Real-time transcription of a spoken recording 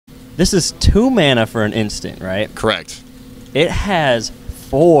This is 2 mana for an instant, right? Correct. It has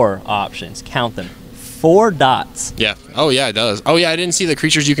 4 options. Count them. 4 dots. Yeah. Oh, yeah, it does. Oh, yeah, I didn't see the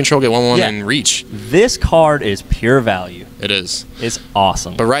creatures you control get 1/1 and reach. This card is pure value. It is. It's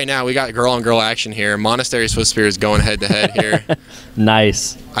awesome. But right now, we got girl-on-girl action here. Monastery Swiftspear is going head-to-head here.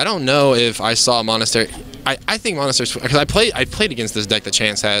 Nice. I don't know if I saw Monastery. I think Monastery, because I played against this deck that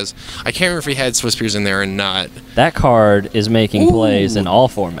Chance has. I can't remember if he had Swiftspears in there or not. That card is making plays in all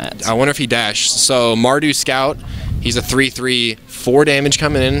formats. I wonder if he dashed. So Mardu Scout, he's a 3/3, 4 damage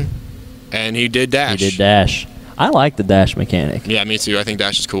coming in, and he did dash. He did dash. I like the dash mechanic. Yeah, me too. I think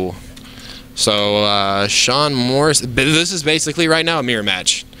dash is cool. So Sean Morris, this is basically right now a mirror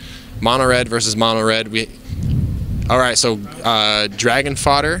match. Mono red versus mono red. All right, so Dragon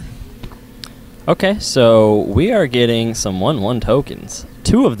Fodder. Okay, so we are getting some 1/1 tokens.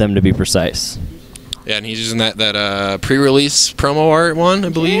 2 of them to be precise. Yeah, and he's using that pre-release promo art one, I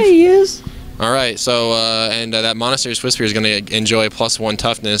believe. Yeah, he is. All right, so that Monastery Swiftspear is going to enjoy +1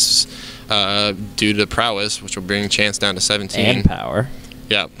 toughness due to prowess, which will bring Chance down to 17. And power.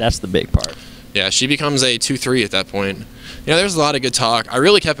 Yeah. That's the big part. Yeah, she becomes a 2/3 at that point. You know, there's a lot of good talk. I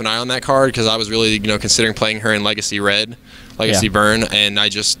really kept an eye on that card because I was really, considering playing her in Legacy Red, Legacy Burn, and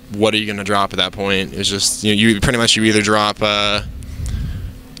what are you going to drop at that point? It was just, you pretty much you either drop the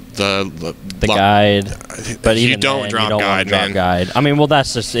guide, but you even don't then, drop you don't guide, drop man. Guide. I mean, well,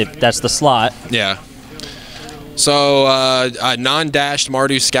 that's just it. That's the slot. Yeah. So non-dashed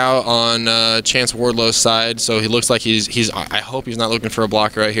Mardu Scout on Chance Wardlow's side. So he looks like he's. I hope he's not looking for a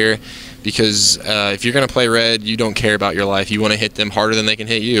blocker right here, because if you're gonna play red, you don't care about your life. You want to hit them harder than they can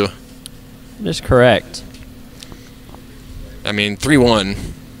hit you. That's correct. I mean, 3/1.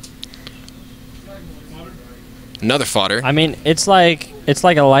 Another fodder. I mean, it's like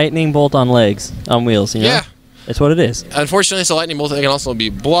a lightning bolt on legs, on wheels. You know? Yeah. It's what it is. Unfortunately, it's a lightning bolt that can also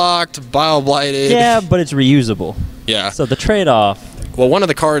be blocked, bile blighted. Yeah, but it's reusable. Yeah. So the trade-off. Well, one of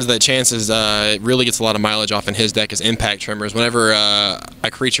the cards that Chances really gets a lot of mileage off in his deck is Impact Tremors. Whenever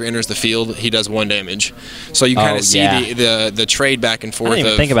a creature enters the field, he does 1 damage. So you kind of see the trade back and forth. I didn't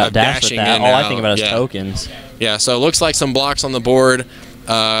even think about dash with dashing that. in All I out. think about is tokens. Yeah, so it looks like some blocks on the board.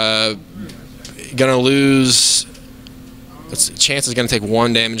 Gonna lose. Chance is gonna take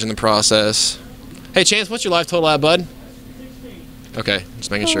 1 damage in the process. Hey, Chance, what's your life total at, bud? Okay,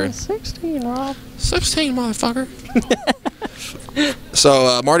 just making sure. 16, Rob. 16, motherfucker.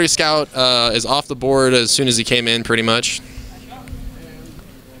 So Mardu Scout is off the board as soon as he came in, pretty much.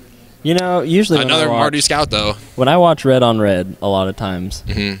 You know, usually another Mardu Scout though. When I watch Red on Red, a lot of times,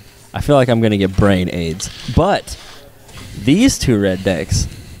 I feel like I'm gonna get brain AIDS. But these 2 red decks,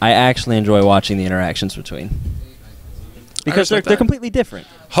 I actually enjoy watching the interactions between, because they're completely different.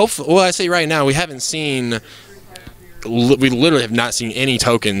 Hopefully, well, I say right now we haven't seen. We literally have not seen any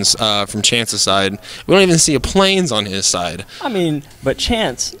tokens from Chance's side. We don't even see a planes on his side. I mean, but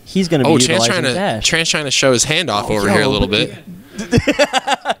Chance, he's going to be utilizing dash. Chance trying to show his hand off over here a little bit.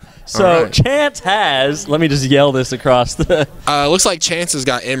 So Chance has. Let me just yell this across the. Looks like Chance has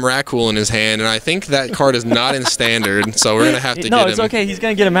got Emrakul in his hand, and I think that card is not in standard, so we're gonna have to get him. No, it's okay. He's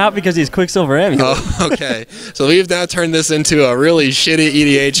gonna get him out because he's Quicksilver Amulet. Oh, okay. So we've now turned this into a really shitty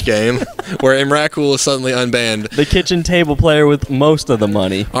EDH game where Emrakul is suddenly unbanned. The kitchen table player with most of the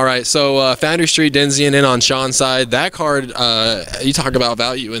money. All right, so Foundry Street Denzian in on Sean's side. That card, you talk about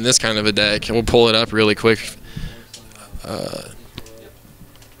value in this kind of a deck. We'll pull it up really quick.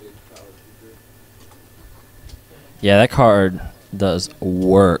 Yeah, that card does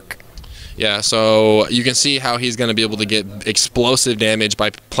work. Yeah, so you can see how he's going to be able to get explosive damage by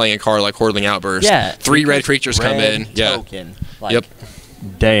playing a card like Hordeling Outburst. Yeah. 3 red creatures come in. Token. Like, yep.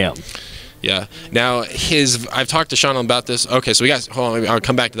 Damn. Yeah. Now, I've talked to Sean about this. Okay, so hold on, I'll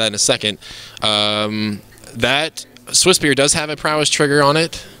come back to that in a second. That Swiftspear does have a prowess trigger on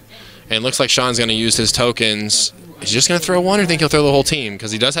it, and it looks like Sean's going to use his tokens. Is he just going to throw 1, or think he'll throw the whole team?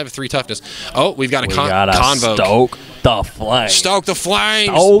 Because he does have a 3 toughness. Oh, we've got a Convoke. Stoke the flames. Stoke the flames.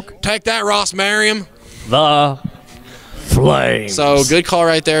 Stoke. Take that, Ross Merriam. The flames. So good call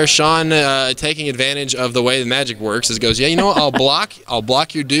right there. Sean taking advantage of the way the magic works is goes, yeah, you know what? I'll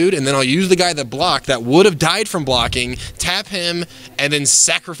block your dude, and then I'll use the guy that blocked that would have died from blocking, tap him, and then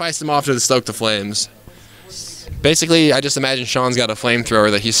sacrifice him off to the Stoke the Flames. Basically, I just imagine Sean's got a flamethrower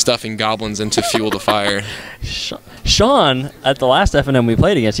that he's stuffing goblins into fuel the fire. Sean, at the last FNM we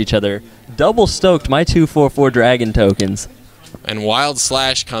played against each other, double stoked my 2/4/4 dragon tokens. And Wild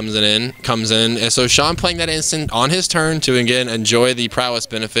Slash comes in. And so Sean playing that instant on his turn to, again, enjoy the prowess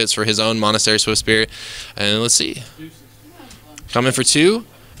benefits for his own Monastery Swiftspear. And let's see. Coming for 2.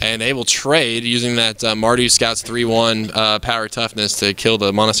 and they will trade using that Mardu Scout's 3-1 power toughness to kill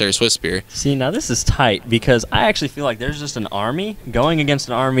the Monastery Swift Spear. See, now this is tight because I actually feel like there's just an army going against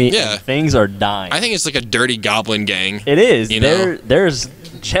an army Yeah. and things are dying. I think it's like a dirty goblin gang. It is. You know? There's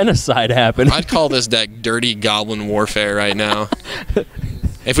genocide happening. I'd call this deck dirty goblin warfare right now.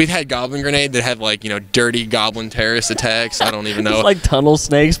 If we'd had Goblin Grenade that had, like, you know, dirty goblin terrorist attacks, I don't even know. It's like tunnel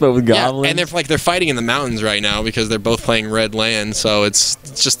snakes, but with goblins. Yeah, and they're fighting in the mountains right now because they're both playing red land, so it's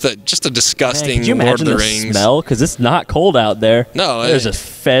just a disgusting Could you Lord imagine of the the Rings. smell? Because it's not cold out there. No, There's just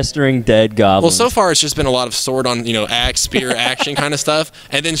festering dead goblins. Well, so far it's just been a lot of sword on, you know, axe, spear action kind of stuff,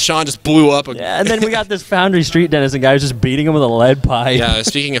 and then Sean just blew up. Yeah, and then we got this Foundry Street Denizen guy who's just beating him with a lead pipe. Yeah,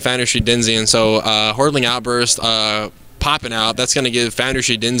 speaking of Foundry Street Denzian, so Hordling Outburst popping out. That's going to give Foundry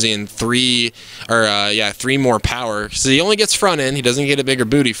Street Denzian 3 more power. So he only gets front end. He doesn't get a bigger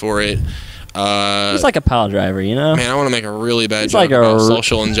booty for it. He's like a pile driver, you know? Man, I want to make a really bad He's joke like about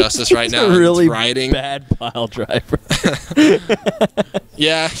social injustice right now. A really It's riding. bad pile driver.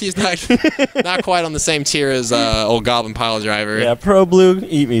 Yeah, he's not quite on the same tier as old Goblin Pile Driver. Yeah, Pro Blue,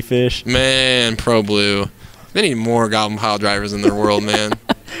 eat me fish. Man, Pro Blue. They need more Goblin Pile Drivers in their world, man.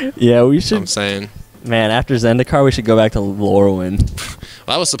 Yeah, we I'm should. saying. Man, after Zendikar, we should go back to Lorwyn.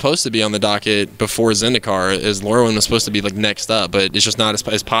 Well, that was supposed to be on the docket before Zendikar, as Lorwyn was supposed to be like next up, but it's just not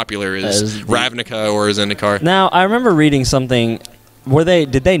as popular as Ravnica or Zendikar. Now, I remember reading something.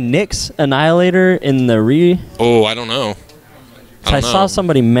 Did they nix Annihilator in the Oh, I don't know. I saw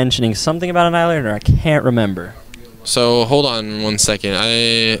somebody mentioning something about Annihilator, I can't remember. So hold on one second.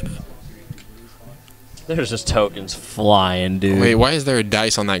 There's just tokens flying, dude. Wait, why is there a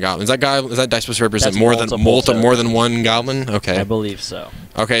dice on that goblin? Is that dice supposed to represent That's more than one goblin? Okay. I believe so.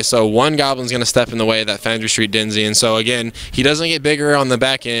 Okay, so one goblin's going to step in the way of that Foundry Street Denzian. So again, he doesn't get bigger on the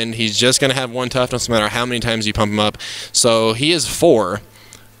back end. He's just going to have one toughness no matter how many times you pump him up. So he is 4.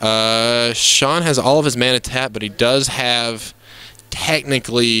 Sean has all of his mana tapped, but he does have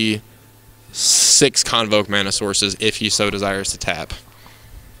technically 6 Convoke mana sources if he so desires to tap.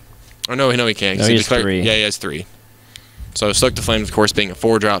 Oh, no, he can't. No, he has 3. Yeah, he has 3. So Stoke the Flames, of course, being a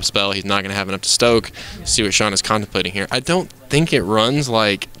 4-drop spell, he's not going to have enough to stoke. Let's see what Sean is contemplating here. I don't think it runs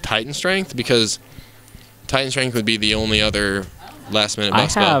like Titan Strength, because Titan Strength would be the only other last-minute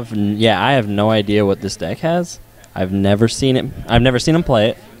buff spell. I have no idea what this deck has. I've never seen it. I've never seen him play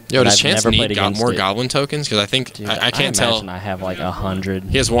it. Yo, does Chance need more it. Goblin tokens? Because I think, Dude, I can't tell. I have like 100.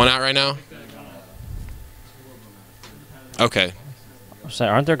 He has 1 out right now? Okay. So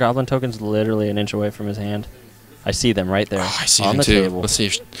aren't there Goblin tokens literally an inch away from his hand? I see them right there. Oh, I see on them the too. table. Let's see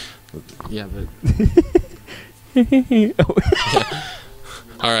if... Yeah, but...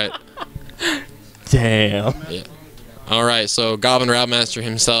 All right. Damn. Yeah. All right, so Goblin Routemaster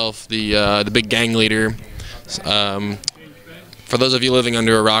himself, the big gang leader. For those of you living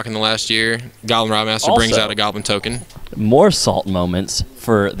under a rock in the last year, Goblin Routemaster brings out a Goblin token. More salt moments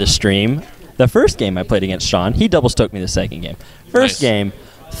for the stream. The first game I played against Sean, he double stoked me the second game. First game,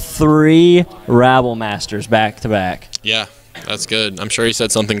 3 Rabble Masters back to back. Yeah, that's good. I'm sure he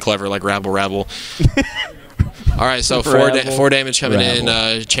said something clever like rabble. All right, so 4 damage coming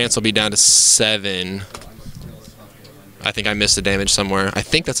in. Chance will be down to 7. I think I missed a damage somewhere. I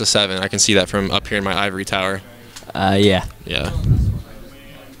think that's a 7. I can see that from up here in my ivory tower. Yeah. Yeah.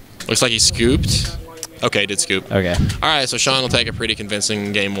 Looks like he scooped. Okay, did scoop. Okay. All right, so Sean will take a pretty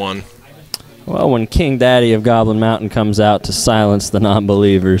convincing game 1. Well, when King Daddy of Goblin Mountain comes out to silence the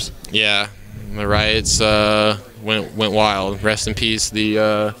non-believers. Yeah, the riots went wild. Rest in peace,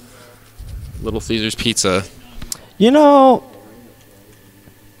 the Little Caesars Pizza. You know,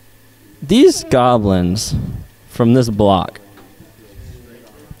 these goblins from this block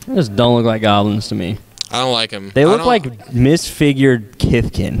just don't look like goblins to me. I don't like them. They look like misfigured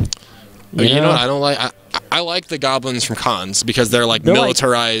Kithkin. You know what I don't like? I like the goblins from Khans because they're like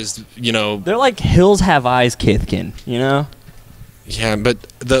militarized, you know. They're like Hills Have Eyes Kithkin, you know? Yeah, but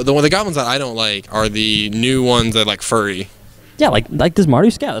the goblins that I don't like are the new ones that like furry. Yeah, like this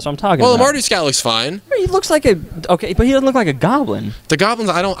Mardu Scout. That's what I'm talking about. Well, the Mardu Scout looks fine. He looks like okay, but he doesn't look like a goblin. The goblins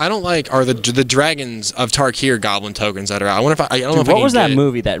I don't like are the dragons of Tarkir goblin tokens that are out. I wonder if I don't know if what was that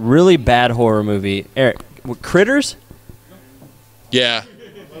movie? That really bad horror movie, Eric? Critters? Yeah.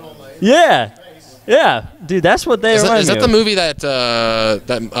 Yeah. Yeah, dude, that's what they remind me of. Is that the movie that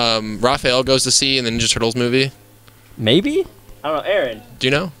Raphael goes to see in the Ninja Turtles movie? Maybe? I don't know. Aaron. Do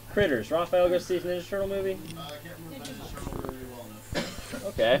you know? Critters. Raphael goes to see the Ninja Turtle movie?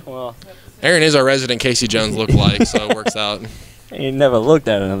 Okay, well. Aaron is our resident Casey Jones lookalike, so it works out. He never looked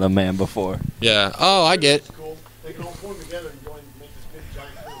at another man before. Yeah. Oh, I get. They can all form together and go and make this big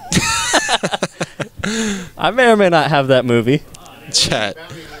giant I may or may not have that movie. Chat.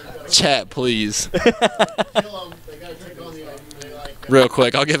 Chat, please. Kill 'em. They gotta take on they like. Real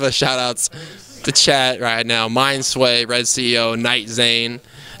quick, I'll give a shout outs to chat right now. Mind Sway, Red CEO, Night Zane,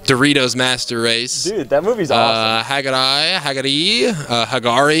 Doritos Master Race. Dude, that movie's awesome. Hagari.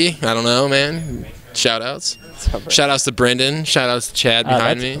 I don't know, man. Shout outs. Shout outs to Brendan. Shout outs to Chad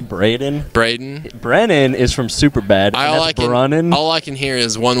behind me. Braden. Braden. Brennan is from Superbad. All I can hear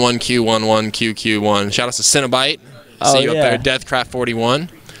is 11Q11QQ1. Shout outs to Cinnabite. Oh, See you yeah. up there, Deathcraft41.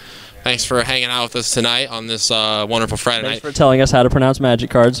 Thanks for hanging out with us tonight on this wonderful Friday Thanks night. for telling us how to pronounce magic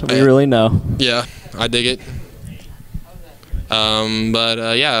cards. We really know. Yeah, I dig it.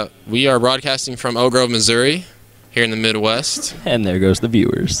 Yeah, we are broadcasting from Oak Grove, Missouri, here in the Midwest. And there goes the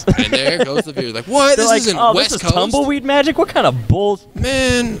viewers. And there goes the view. Like, what? They're This like, isn't oh, West this is Coast? tumbleweed magic? What kind of bull?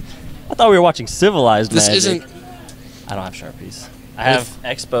 Man, I thought we were watching civilized this magic. isn't... I don't have Sharpies. I have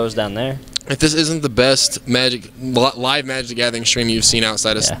Expos down there. If this isn't the best live Magic Gathering stream you've seen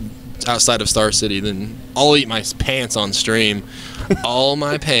outside of Star City, then I'll eat my pants on stream. All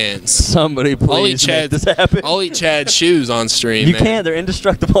my pants. Somebody please make this happen. I'll eat Chad's shoes on stream. You man. can't. They're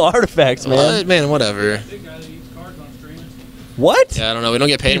indestructible artifacts, man. What? Man, whatever. What? Yeah, I don't know. We don't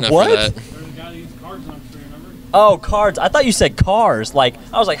get paid enough What? for that. Oh, cards. I thought you said cars. Like,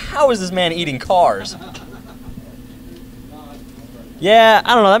 I was like, how is this man eating cars? Yeah,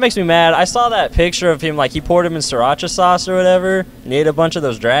 I don't know. That makes me mad. I saw that picture of him, like, he poured him in sriracha sauce or whatever, and he ate a bunch of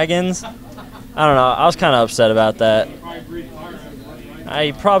those dragons. I don't know. I was kind of upset about that.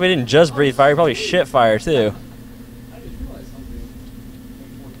 I probably didn't just breathe fire. He probably shit fire, too.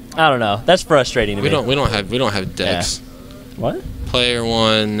 I don't know. That's frustrating to me. We don't have decks. What? Player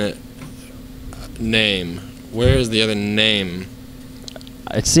one name. Where is the other name?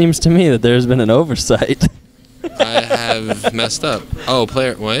 It seems to me that there's been an oversight. I have messed up. Oh,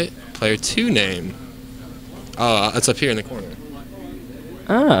 player two name. Oh, it's up here in the corner.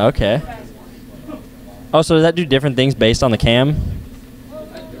 Oh, okay. Oh, so does that do different things based on the cam?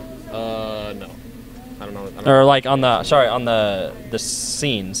 No. I don't know. Or like on the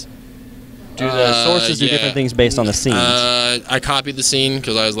scenes? Do the sources do different things based on the scenes? I copied the scene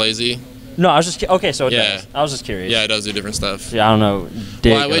because I was lazy. No, I was just okay. So it Yeah. does. I was just curious. Yeah, it does do different stuff. Yeah, I don't know.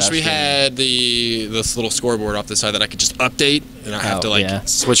 Well, I wish we had this little scoreboard off the side that I could just update, and I have to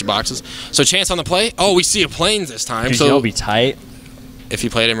switch boxes. So chance on the play. Oh, we see a planes this time. Dude, so you'll be tight. if you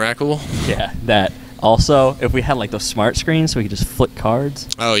played Emrakul. Yeah, that. Also, if we had like those smart screens, so we could just flip cards.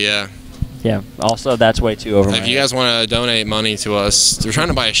 Oh yeah. Yeah. Also, that's way too over. If you guys want to donate money to us, we're trying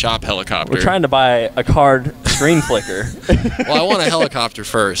to buy a shop helicopter. We're trying to buy a card screen flicker. Well, I want a helicopter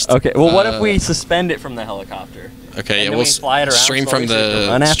first. Okay. Well, what if we suspend it from the helicopter? Okay, And yeah, then we'll we fly it around stream slowly from so we can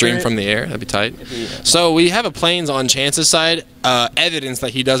run the after stream it? from the air. That'd be tight. So we have a planes on Chance's side. Evidence that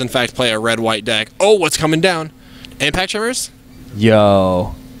he does in fact play a red-white deck. Oh, what's coming down? Impact Tremors?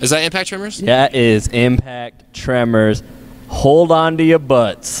 Yo. Is that Impact Tremors? That is Impact Tremors. Hold on to your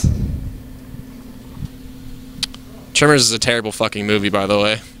butts. Tremors is a terrible fucking movie, by the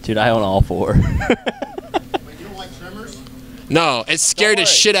way. Dude, I own all four. Wait, you don't like Tremors? No, it scared the worry.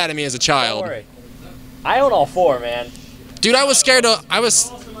 shit out of me as a child. Don't worry. I own all four, man. Dude, I was scared to. I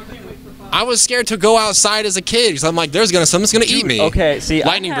was scared to go outside as a kid because I'm like, something's gonna eat me. Okay, see,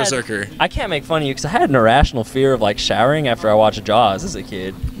 Lightning Berserker. I can't make fun of you because I had an irrational fear of like showering after I watched Jaws as a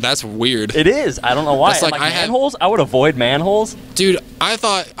kid. That's weird. It is. I don't know why. That's And, like like I had- manholes. I would avoid manholes. Dude, I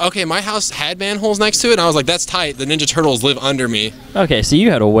thought, okay, my house had manholes next to it, and I was like, that's tight. The Ninja Turtles live under me. Okay, so you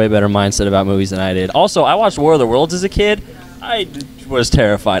had a way better mindset about movies than I did. Also, I watched War of the Worlds as a kid. I was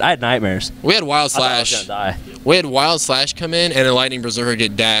terrified. I had nightmares. We had Wild I thought I was Slash. gonna die. We had Wild Slash come in and a Lightning Berserker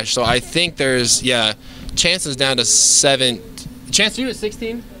get dashed. So I think there's, chances down to 7. Chance, you at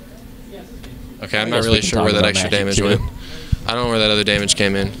 16? Okay, I'm I not guess we really can sure talk where that about extra Magic, damage too. went. I don't know where that other damage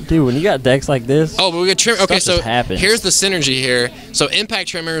came in. Dude, when you got decks like this, Oh, but we got trim. Okay, Stuff so just happens. here's the synergy here. So impact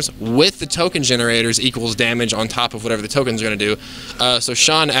trimmers with the token generators equals damage on top of whatever the tokens are going to do. So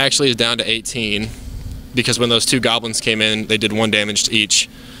Sean actually is down to 18 because when those 2 goblins came in, they did 1 damage to each.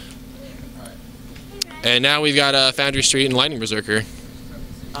 And now we've got Foundry Street and Lightning Berserker.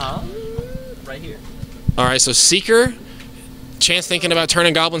 right here. All right, so Seeker, Chance thinking about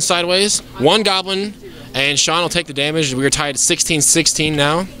turning goblins sideways. 1 goblin, and Sean will take the damage. We are tied at 16-16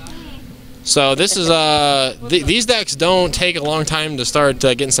 now. So this is these decks don't take a long time to start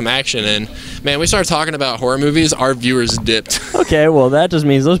getting some action in. Man, we started talking about horror movies, our viewers dipped. Okay, well that just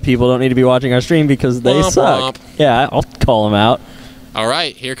means those people don't need to be watching our stream because they Womp suck. womp. Yeah, I'll call them out. All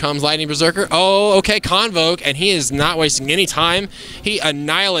right, here comes Lightning Berserker. Oh, okay, Convoke, and he is not wasting any time. He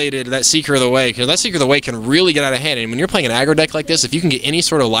annihilated that Seeker of the Way, because that Seeker of the Way can really get out of hand. And when you're playing an aggro deck like this, if you can get any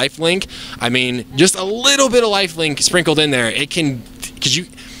sort of life link, I mean, just a little bit of life link sprinkled in there, it can, because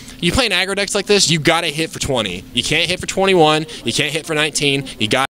You play an aggro decks like this, you gotta hit for 20. You can't hit for 21. You can't hit for 19. You got